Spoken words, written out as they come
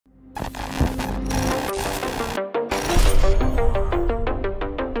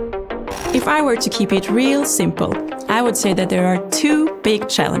If I were to keep it real simple, I would say that there are two big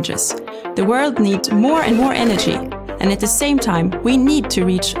challenges. The world needs more and more energy, and at the same time, we need to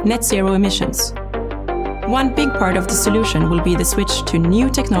reach net zero emissions. One big part of the solution will be the switch to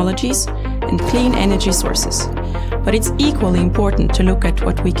new technologies and clean energy sources. But it's equally important to look at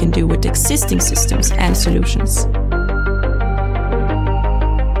what we can do with existing systems and solutions.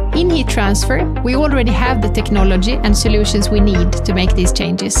 In heat transfer, we already have the technology and solutions we need to make these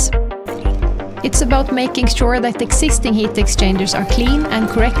changes. It's about making sure that existing heat exchangers are clean and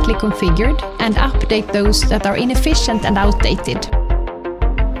correctly configured, and update those that are inefficient and outdated.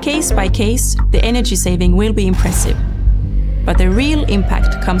 Case by case, the energy saving will be impressive. But the real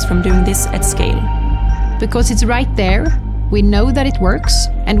impact comes from doing this at scale. Because it's right there, we know that it works,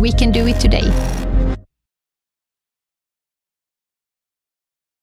 and we can do it today.